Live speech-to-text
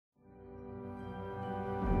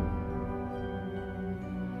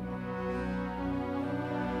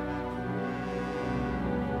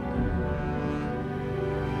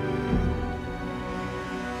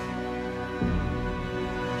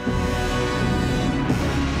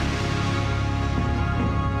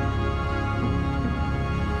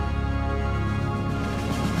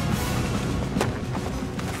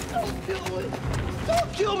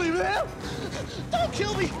Don't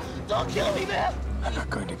kill me! Don't kill me, man! I'm not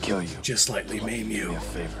going to kill you. Just slightly maim Do me you. a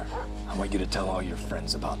favor. I want you to tell all your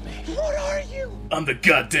friends about me. What are you? I'm the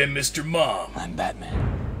goddamn Mr. Mom. I'm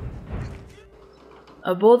Batman.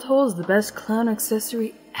 A bolt hole is the best clown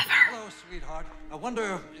accessory ever. Hello, sweetheart. I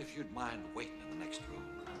wonder if you'd mind waiting in the next room.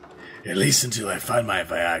 At least until I find my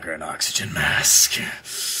Viagra and oxygen mask.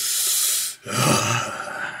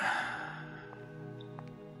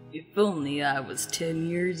 If only I was 10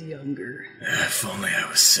 years younger. If only I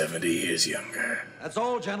was 70 years younger. That's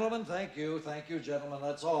all, gentlemen. Thank you, gentlemen.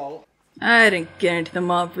 That's all. I didn't get into the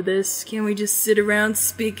mob for this. Can we just sit around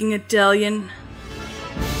speaking Italian?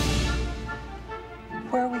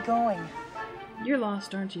 Where are we going? You're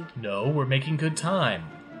lost, aren't you? No, we're making good time.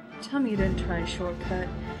 Tell me you didn't try a shortcut.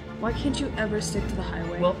 Why can't you ever stick to the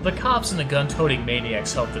highway? Well, the cops and the gun-toting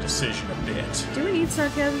maniacs helped the decision a bit. Do we need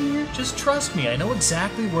sarcasm here? Just trust me, I know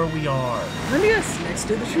exactly where we are. Let me guess, next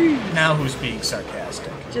to the trees. Now who's being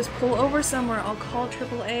sarcastic? Just pull over somewhere, I'll call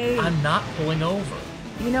AAA. I'm not pulling over.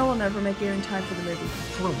 You know we'll never make it in time for the movie.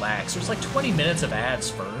 Relax, there's like 20 minutes of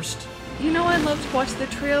ads first. You know I love to watch the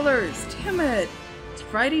trailers. Damn it. It's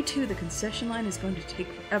Friday too, the concession line is going to take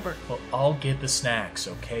forever. Well, I'll get the snacks,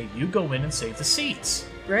 okay? You go in and save the seats.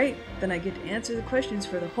 Great, then I get to answer the questions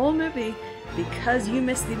for the whole movie because you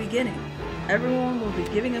missed the beginning. Everyone will be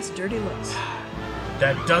giving us dirty looks.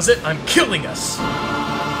 That does it, I'm killing us!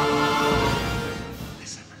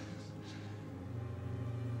 Listen.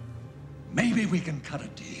 Maybe we can cut a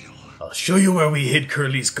deal. I'll show you where we hid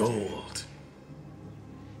Curly's gold.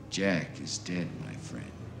 Jack is dead, my friend.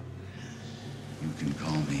 You can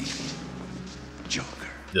call me Joker.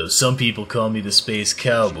 Though some people call me the space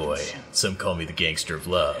cowboy, some call me the gangster of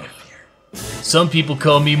love. Some people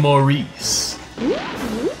call me Maurice.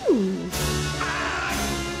 Ooh.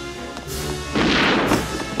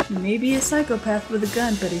 He may be a psychopath with a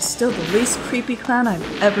gun, but he's still the least creepy clown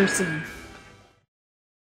I've ever seen.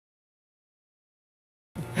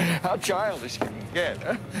 How childish can you get,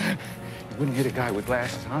 huh? You wouldn't hit a guy with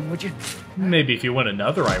glasses on, would you? Maybe if you win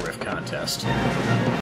another IRIF contest.